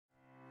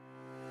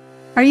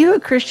Are you a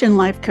Christian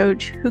life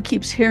coach who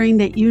keeps hearing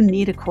that you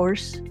need a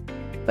course,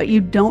 but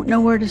you don't know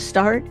where to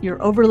start?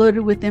 You're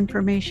overloaded with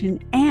information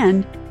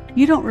and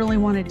you don't really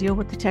want to deal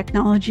with the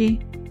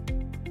technology?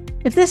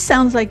 If this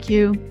sounds like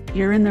you,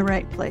 you're in the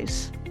right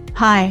place.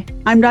 Hi,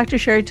 I'm Dr.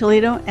 Sherry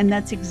Toledo, and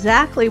that's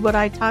exactly what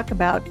I talk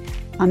about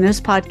on this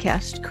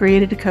podcast,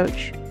 Created to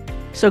Coach.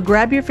 So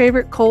grab your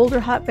favorite cold or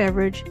hot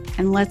beverage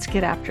and let's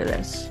get after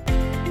this.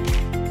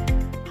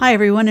 Hi,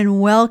 everyone,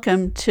 and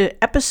welcome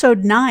to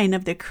episode 9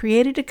 of the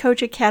Created to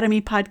Coach Academy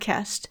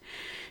podcast.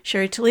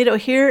 Sherry Toledo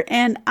here,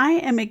 and I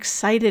am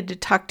excited to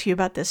talk to you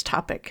about this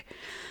topic.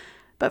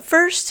 But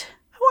first,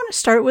 I want to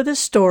start with a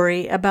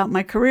story about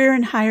my career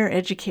in higher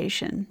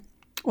education.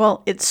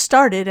 Well, it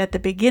started at the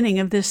beginning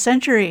of this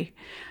century.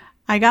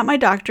 I got my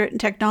doctorate in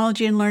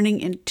technology and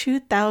learning in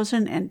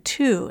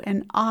 2002,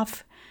 and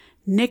off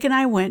Nick and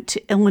I went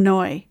to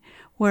Illinois,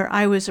 where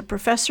I was a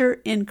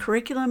professor in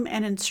curriculum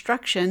and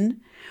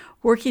instruction,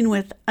 working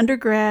with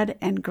undergrad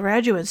and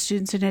graduate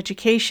students in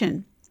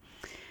education.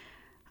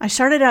 I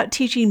started out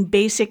teaching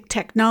basic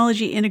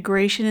technology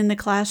integration in the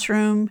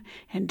classroom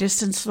and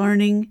distance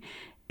learning,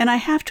 and I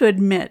have to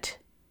admit,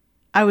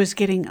 I was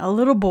getting a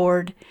little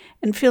bored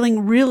and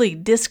feeling really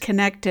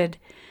disconnected,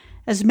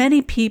 as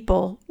many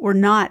people were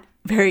not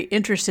very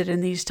interested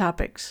in these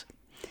topics.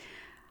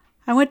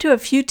 I went to a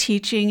few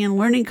teaching and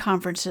learning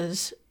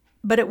conferences,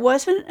 but it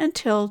wasn't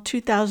until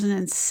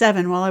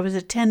 2007, while I was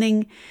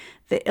attending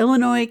the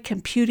Illinois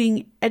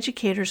Computing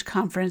Educators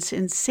Conference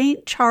in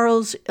St.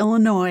 Charles,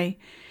 Illinois,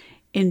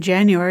 in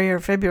January or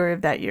February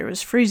of that year. It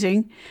was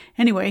freezing.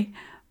 Anyway,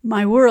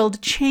 my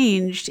world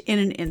changed in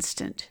an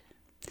instant.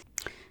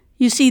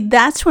 You see,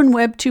 that's when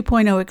Web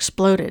 2.0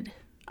 exploded.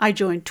 I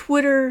joined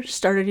Twitter,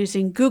 started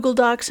using Google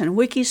Docs and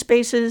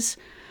Wikispaces.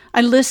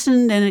 I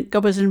listened and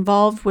was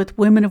involved with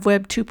Women of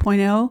Web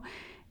 2.0.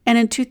 And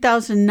in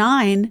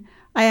 2009,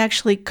 I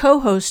actually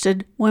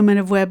co-hosted Women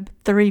of Web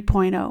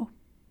 3.0.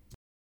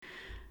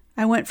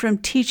 I went from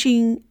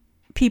teaching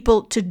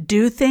people to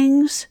do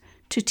things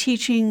to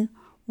teaching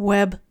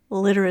web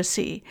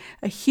literacy.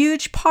 A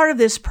huge part of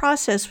this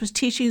process was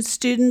teaching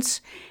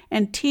students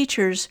and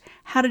teachers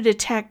how to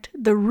detect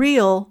the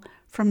real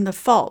from the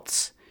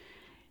false,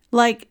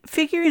 like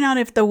figuring out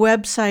if the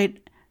website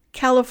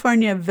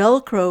California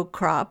Velcro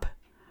crop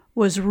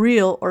was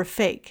real or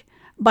fake.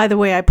 By the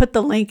way, I put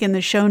the link in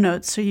the show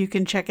notes so you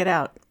can check it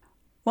out.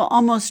 Well,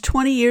 almost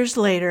 20 years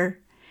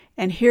later,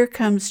 and here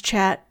comes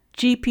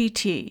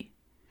ChatGPT.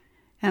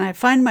 And I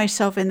find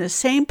myself in the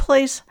same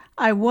place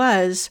I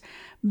was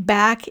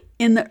back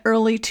in the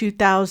early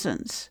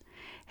 2000s,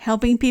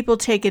 helping people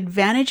take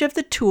advantage of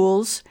the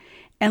tools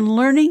and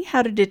learning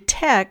how to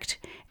detect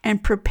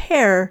and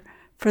prepare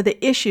for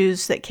the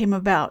issues that came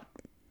about.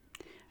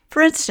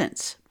 For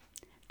instance,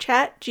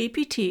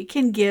 ChatGPT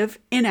can give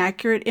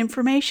inaccurate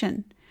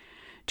information.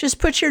 Just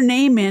put your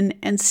name in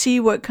and see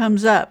what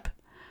comes up.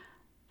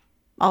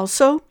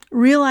 Also,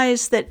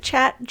 realize that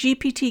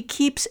ChatGPT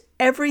keeps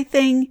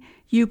everything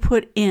you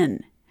put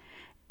in.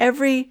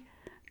 Every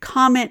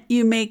comment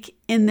you make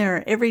in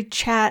there, every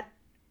chat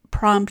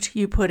prompt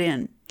you put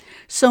in.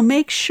 So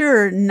make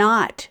sure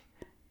not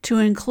to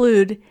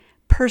include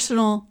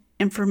personal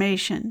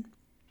information.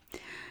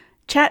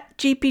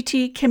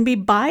 ChatGPT can be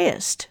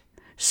biased,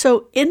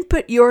 so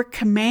input your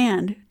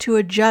command to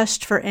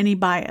adjust for any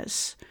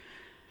bias.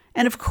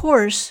 And of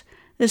course,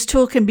 this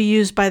tool can be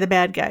used by the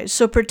bad guys,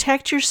 so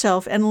protect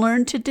yourself and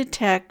learn to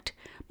detect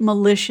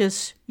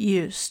malicious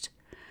use.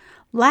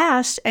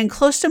 Last, and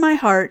close to my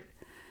heart,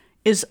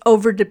 is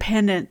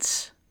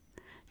overdependence.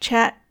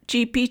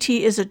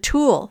 ChatGPT is a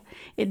tool.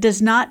 It does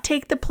not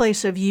take the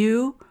place of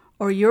you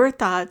or your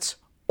thoughts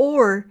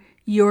or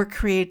your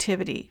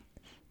creativity.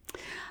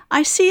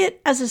 I see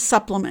it as a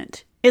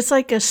supplement. It's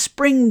like a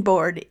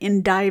springboard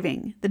in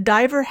diving. The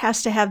diver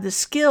has to have the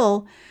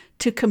skill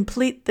to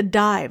complete the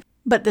dive,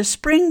 but the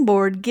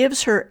springboard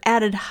gives her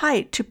added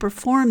height to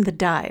perform the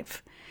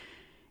dive.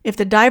 If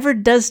the diver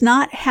does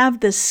not have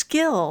the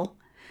skill,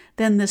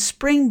 then the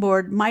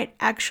springboard might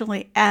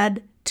actually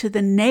add to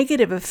the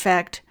negative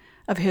effect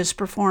of his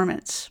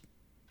performance.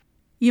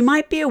 You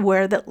might be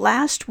aware that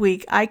last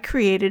week I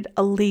created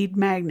a lead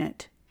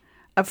magnet,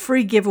 a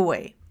free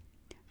giveaway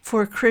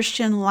for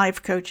Christian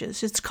life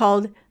coaches. It's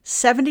called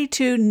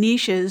 72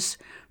 Niches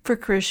for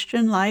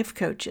Christian Life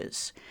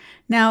Coaches.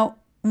 Now,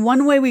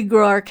 one way we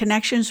grow our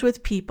connections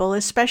with people,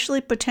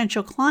 especially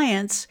potential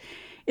clients,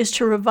 is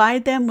to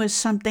provide them with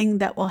something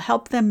that will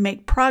help them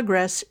make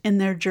progress in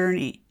their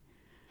journey.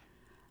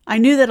 I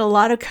knew that a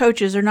lot of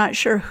coaches are not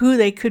sure who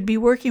they could be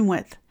working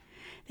with.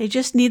 They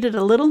just needed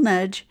a little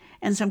nudge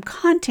and some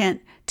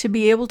content to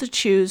be able to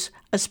choose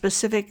a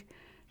specific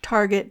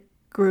target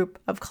group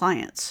of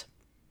clients.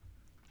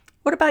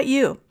 What about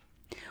you?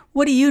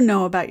 What do you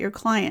know about your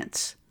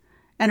clients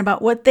and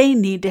about what they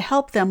need to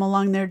help them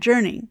along their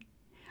journey?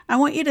 I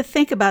want you to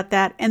think about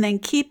that and then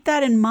keep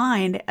that in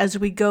mind as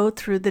we go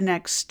through the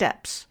next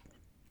steps.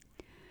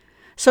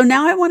 So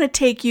now I want to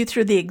take you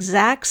through the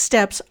exact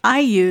steps I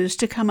used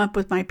to come up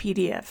with my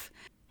PDF.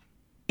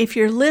 if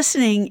you're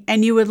listening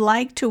and you would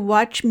like to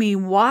watch me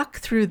walk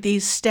through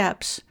these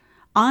steps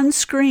on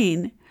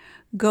screen,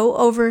 go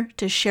over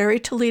to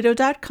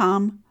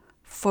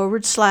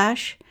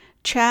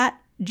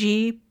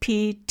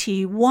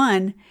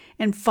sherrytoledo.com/chatgpt1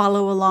 and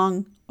follow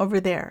along over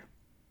there.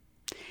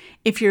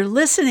 If you're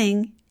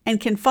listening and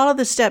can follow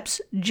the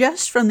steps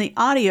just from the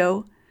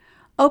audio,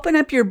 open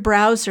up your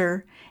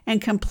browser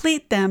and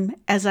complete them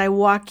as I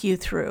walk you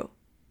through.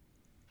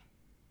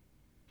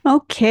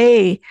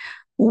 Okay,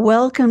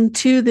 welcome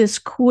to this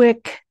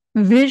quick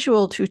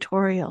visual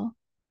tutorial.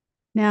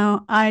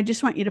 Now, I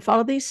just want you to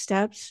follow these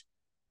steps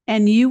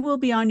and you will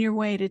be on your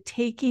way to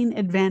taking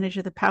advantage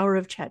of the power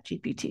of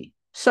ChatGPT.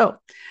 So,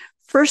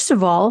 first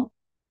of all,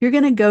 you're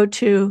going to go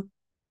to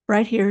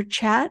right here,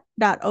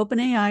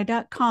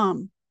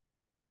 chat.openai.com,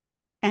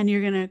 and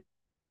you're going to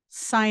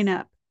sign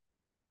up.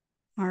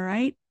 All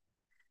right.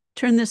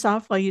 Turn this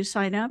off while you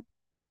sign up,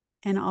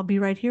 and I'll be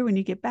right here when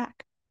you get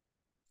back.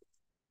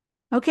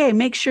 Okay,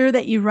 make sure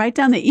that you write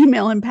down the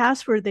email and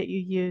password that you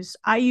use.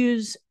 I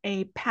use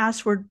a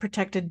password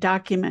protected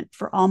document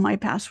for all my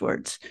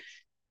passwords.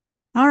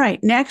 All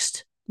right,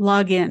 next,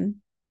 log in.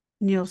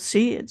 And you'll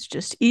see it's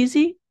just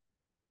easy.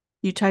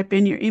 You type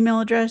in your email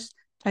address,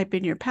 type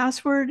in your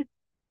password,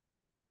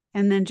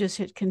 and then just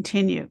hit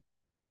continue.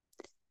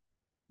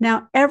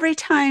 Now, every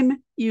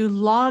time you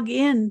log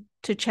in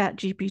to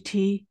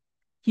ChatGPT,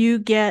 you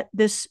get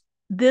this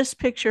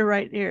picture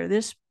right here.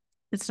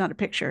 It's not a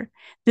picture.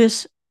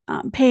 This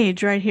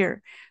page right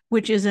here,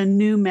 which is a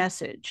new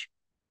message,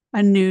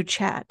 a new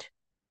chat.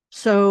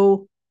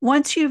 So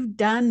once you've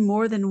done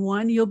more than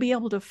one, you'll be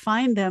able to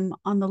find them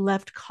on the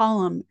left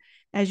column.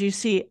 As you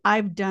see,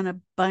 I've done a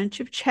bunch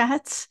of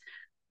chats.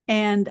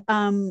 And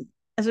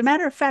as a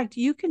matter of fact,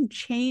 you can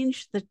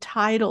change the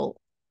title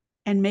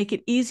and make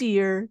it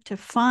easier to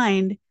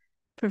find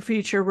for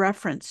future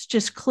reference.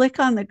 Just click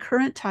on the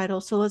current title.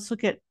 So let's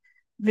look at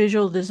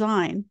visual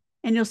design.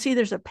 And you'll see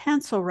there's a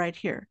pencil right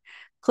here.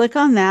 Click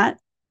on that.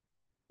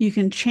 You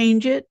can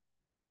change it.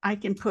 I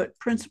can put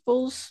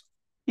principles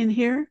in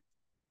here.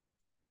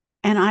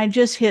 And I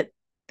just hit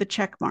the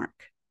check mark.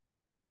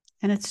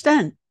 And it's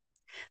done.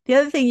 The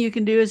other thing you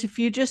can do is if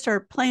you just are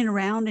playing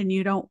around and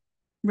you don't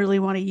really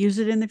want to use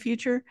it in the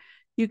future,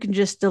 you can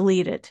just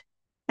delete it.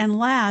 And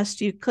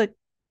last, you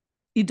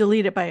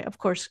delete it by, of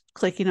course,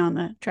 clicking on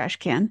the trash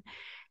can.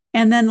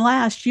 And then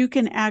last, you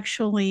can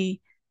actually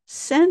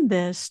send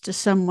this to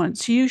someone.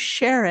 So you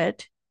share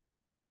it,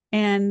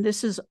 and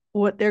this is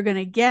what they're going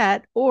to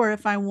get. Or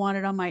if I want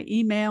it on my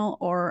email,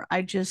 or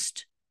I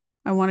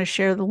want to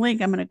share the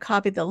link, I'm going to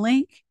copy the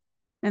link,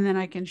 and then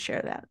I can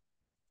share that.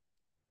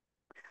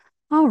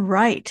 All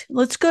right,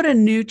 let's go to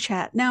new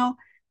chat. Now,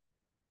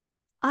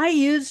 I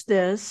use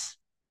this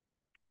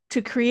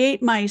to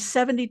create my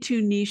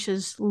 72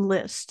 niches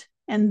list.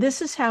 And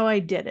this is how I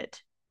did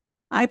it.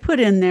 I put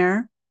in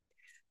there,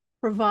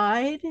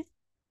 provide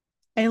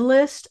a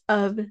list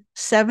of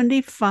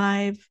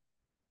 75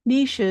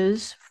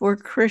 niches for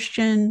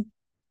Christian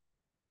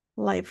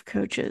life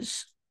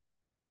coaches.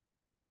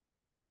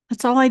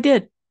 That's all I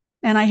did.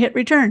 And I hit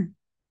return.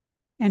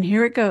 And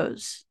here it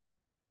goes.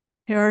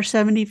 Here are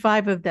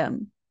 75 of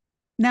them.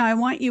 Now I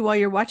want you, while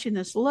you're watching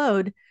this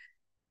load,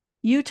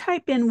 you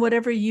type in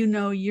whatever you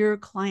know your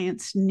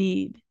clients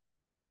need.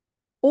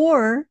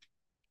 Or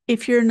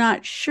if you're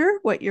not sure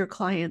what your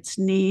clients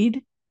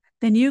need,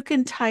 then you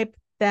can type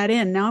that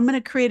in. Now I'm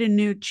going to create a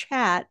new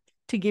chat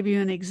to give you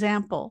an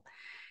example,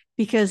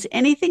 because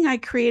anything I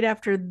create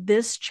after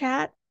this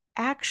chat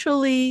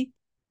actually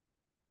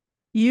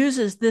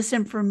uses this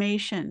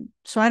information.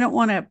 So I don't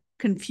want to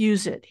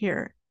confuse it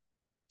here.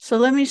 So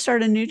let me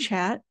start a new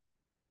chat.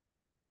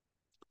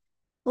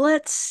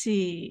 Let's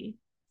see.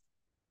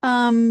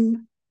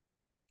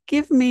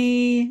 Give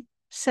me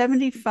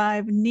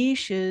 75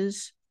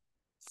 niches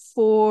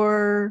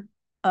for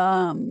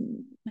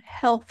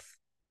health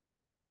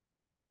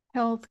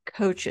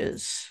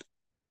coaches.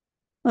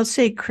 Let's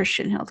say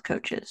Christian health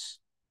coaches.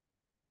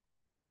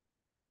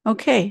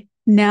 Okay,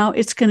 now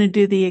it's going to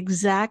do the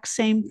exact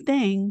same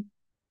thing,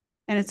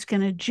 and it's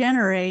going to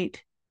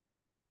generate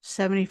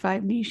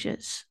 75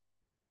 niches.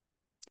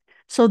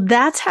 So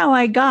that's how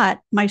I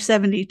got my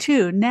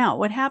 72. Now,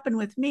 what happened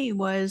with me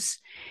was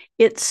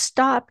it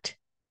stopped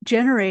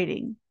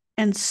generating.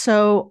 And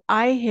so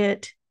I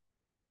hit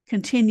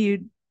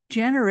continued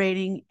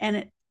generating,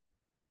 and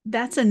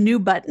that's a new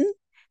button.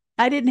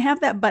 I didn't have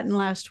that button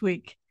last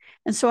week.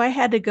 And so I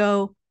had to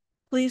go,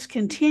 please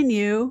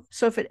continue.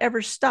 So if it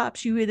ever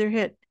stops, you either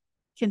hit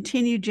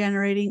continue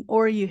generating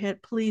or you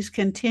hit please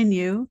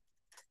continue,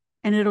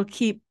 and it'll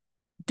keep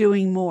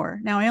doing more.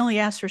 Now I only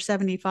asked for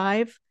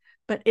 75,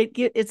 but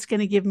it's going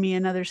to give me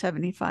another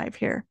 75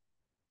 here.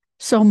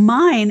 So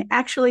mine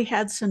actually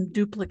had some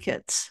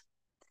duplicates.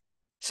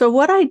 So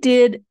what I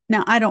did,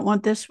 now I don't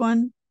want this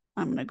one.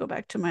 I'm going to go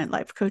back to my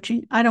life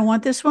coaching. I don't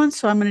want this one,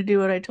 so I'm going to do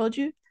what I told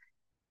you.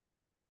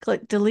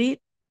 Click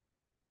delete,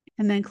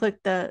 and then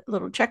click the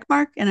little check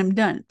mark, and I'm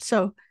done.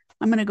 So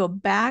I'm going to go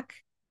back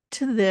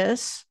to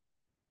this.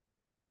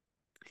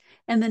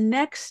 And the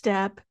next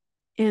step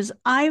is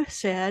I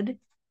said,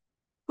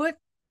 put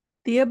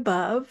the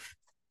above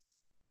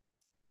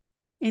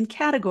in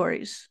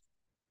categories.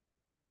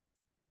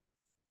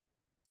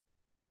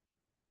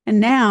 And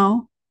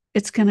now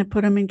it's going to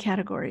put them in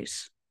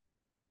categories.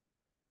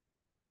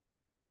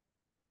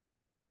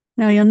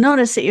 Now you'll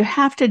notice that you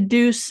have to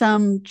do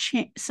some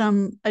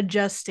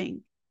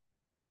adjusting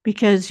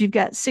because you've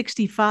got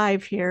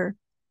 65 here.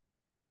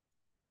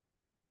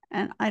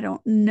 And I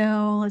don't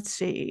know, let's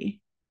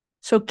see.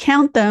 So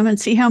count them and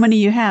see how many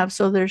you have.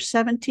 So there's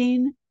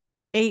 17,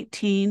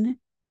 18,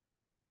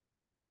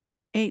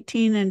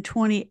 18 and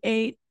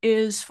 28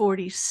 is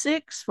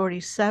 46,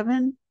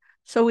 47.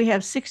 So we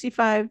have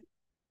 65,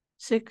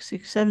 6,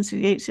 6, 7,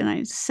 6, 8,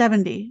 9,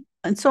 70.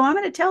 And so I'm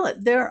going to tell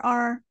it there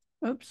are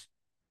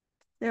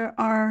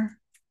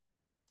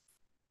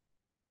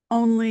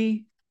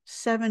only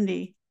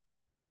 70.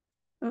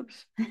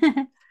 Oops.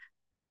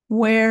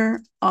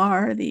 Where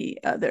are the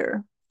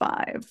other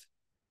 5?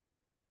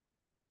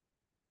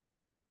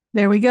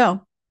 There we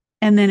go.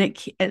 And then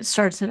it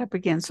starts it up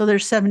again. So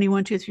there's 70,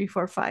 1, 2, 3,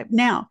 4, 5.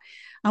 Now,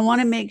 I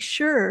want to make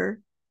sure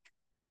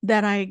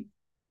that I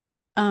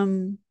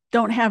don't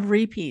have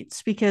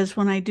repeats, because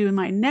when I do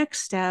my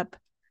next step,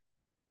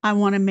 I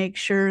want to make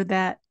sure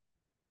that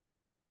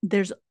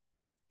that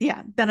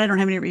I don't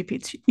have any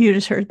repeats. You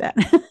just heard that.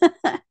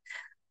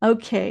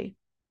 Okay.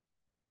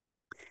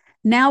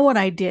 Now what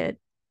I did,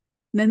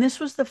 then this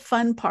was the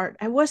fun part.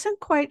 I wasn't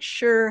quite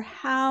sure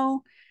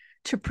how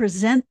to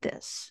present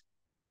this.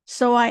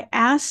 So I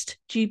asked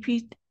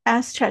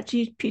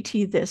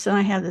ChatGPT this, and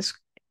I have this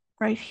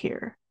right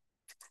here.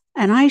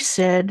 And I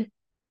said,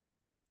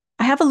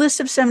 I have a list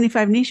of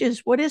 75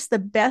 niches. What is the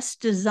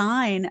best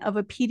design of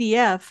a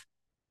PDF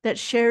that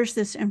shares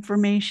this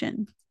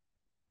information?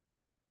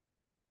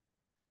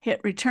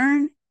 Hit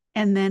return,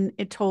 and then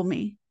it told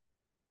me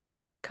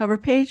cover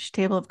page,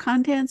 table of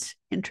contents,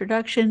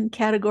 introduction,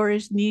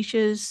 categories,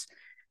 niches,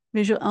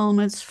 visual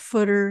elements,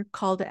 footer,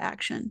 call to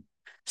action.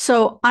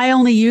 So I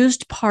only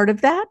used part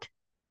of that.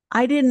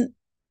 I didn't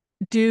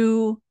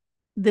do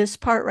this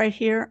part right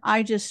here.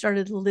 I just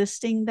started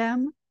listing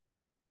them.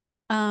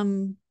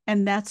 And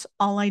that's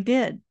all I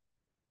did.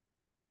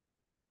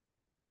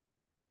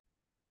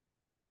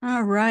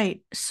 All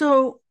right.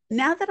 So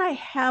now that I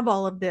have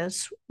all of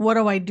this, what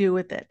do I do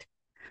with it?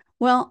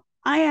 Well,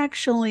 I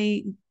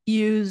actually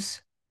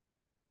use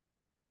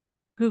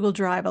Google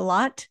Drive a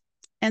lot.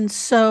 And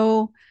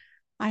so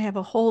I have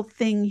a whole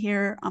thing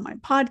here on my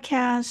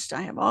podcast.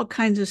 I have all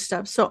kinds of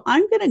stuff. So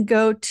I'm going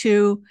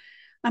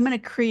to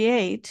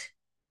create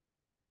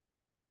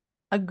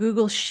a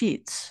Google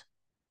Sheets.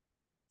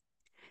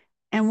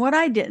 And what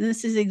I did, and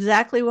this is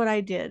exactly what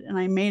I did, and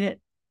I made it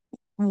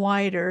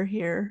wider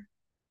here.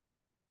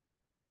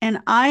 And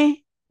I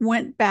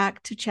went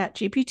back to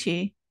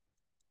ChatGPT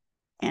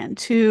and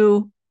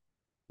to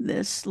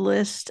this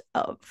list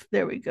of,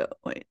 there we go.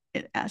 Wait,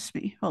 it asked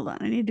me, hold on,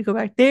 I need to go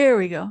back. There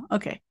we go.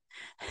 Okay.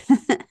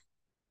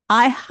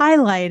 I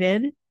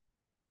highlighted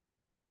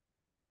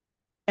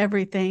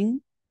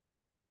everything,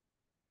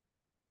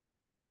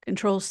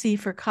 Control C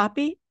for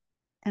copy,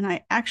 and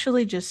I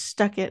actually just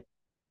stuck it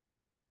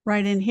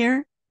right in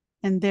here,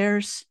 and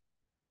there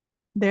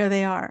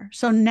they are.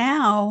 So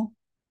now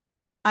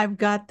I've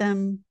got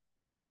them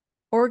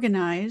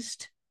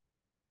organized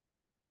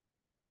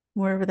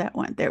wherever that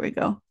went. There we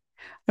go.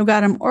 I've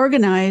got them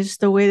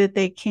organized the way that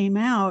they came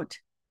out.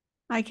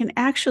 I can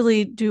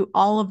actually do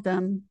all of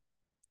them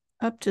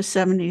up to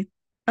 70,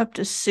 up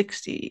to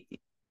 60.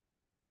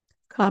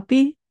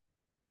 Copy.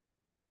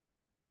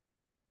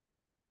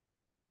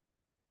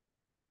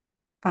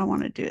 If I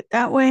want to do it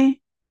that way.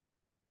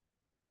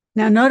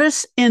 Now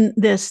notice in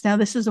this, now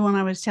this is the one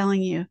I was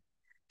telling you.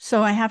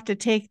 So I have to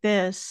take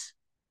this,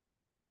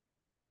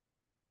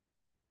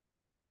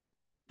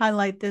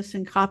 highlight this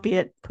and copy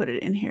it, put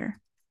it in here.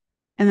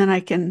 And then I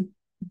can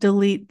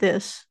delete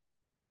this.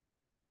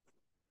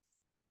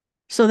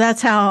 So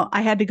that's how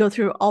I had to go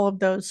through all of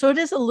those. So it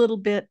is a little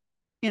bit,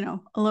 a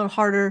little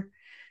harder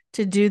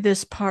to do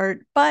this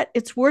part, but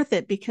it's worth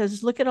it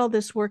because look at all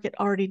this work it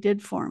already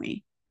did for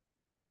me.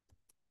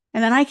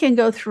 And then I can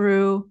go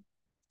through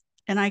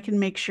and I can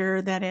make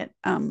sure that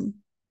that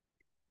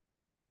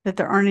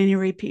there aren't any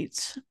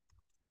repeats.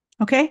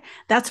 Okay,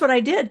 that's what I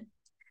did.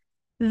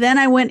 Then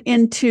I went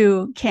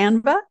into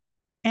Canva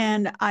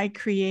and I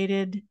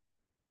created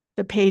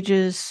the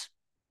pages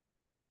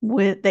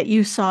that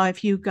you saw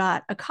if you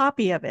got a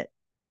copy of it.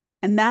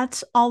 And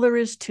that's all there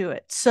is to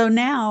it. So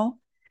now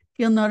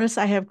you'll notice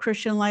I have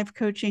Christian Life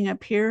Coaching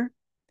up here.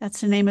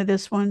 That's the name of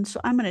this one. So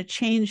I'm going to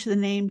change the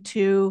name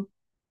to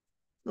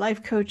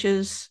Life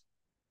Coaches,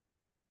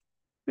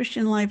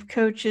 Christian Life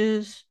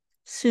Coaches,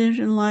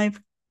 Citizen Life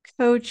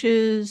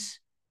Coaches,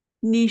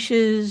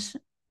 Niches,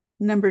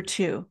 number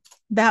 2.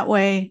 That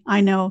way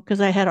I know because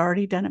I had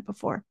already done it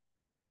before.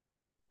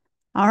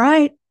 All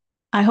right.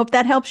 I hope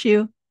that helps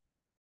you.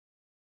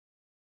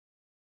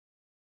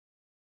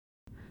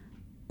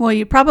 Well,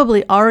 you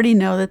probably already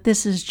know that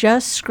this is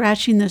just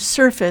scratching the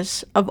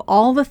surface of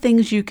all the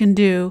things you can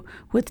do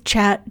with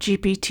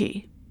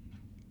ChatGPT.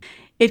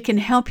 It can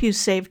help you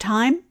save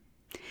time.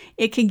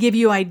 It can give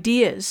you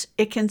ideas.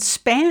 It can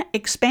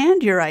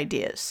expand your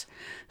ideas.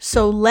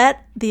 So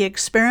let the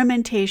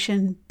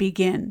experimentation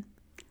begin.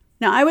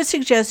 Now, I would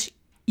suggest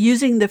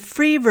using the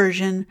free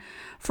version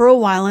for a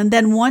while, and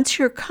then once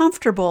you're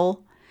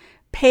comfortable,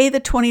 pay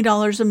the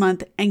 $20 a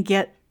month and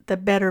get the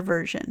better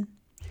version.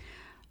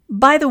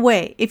 By the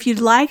way, if you'd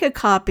like a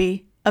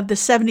copy of the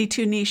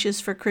 72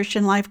 Niches for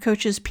Christian Life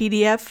Coaches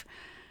PDF,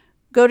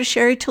 go to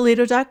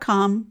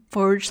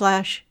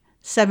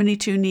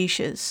sherrytoledo.com/72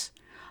 niches.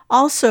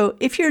 Also,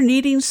 if you're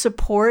needing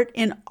support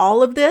in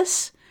all of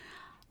this,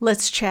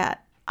 let's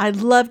chat. I'd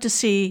love to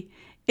see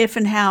if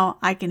and how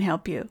I can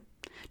help you.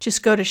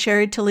 Just go to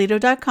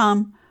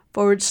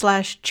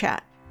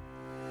sherrytoledo.com/chat.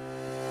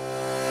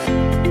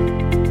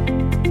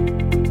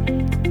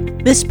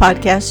 This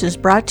podcast is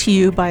brought to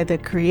you by the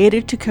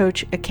Created to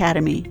Coach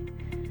Academy.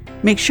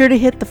 Make sure to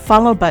hit the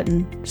follow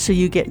button so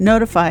you get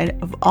notified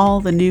of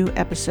all the new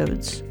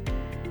episodes.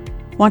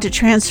 Want to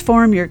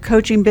transform your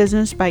coaching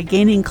business by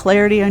gaining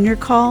clarity on your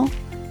call,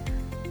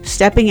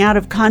 stepping out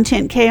of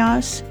content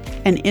chaos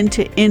and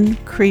into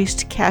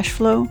increased cash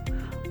flow,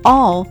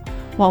 all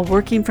while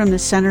working from the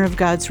center of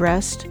God's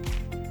rest?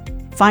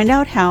 Find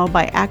out how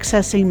by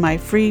accessing my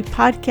free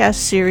podcast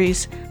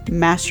series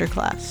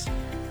masterclass.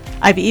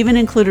 I've even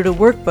included a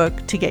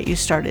workbook to get you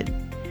started.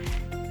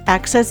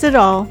 Access it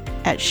all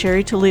at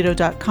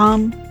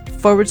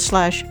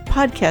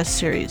sherrytoledo.com/podcast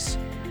series.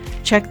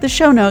 Check the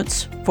show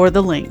notes for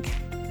the link.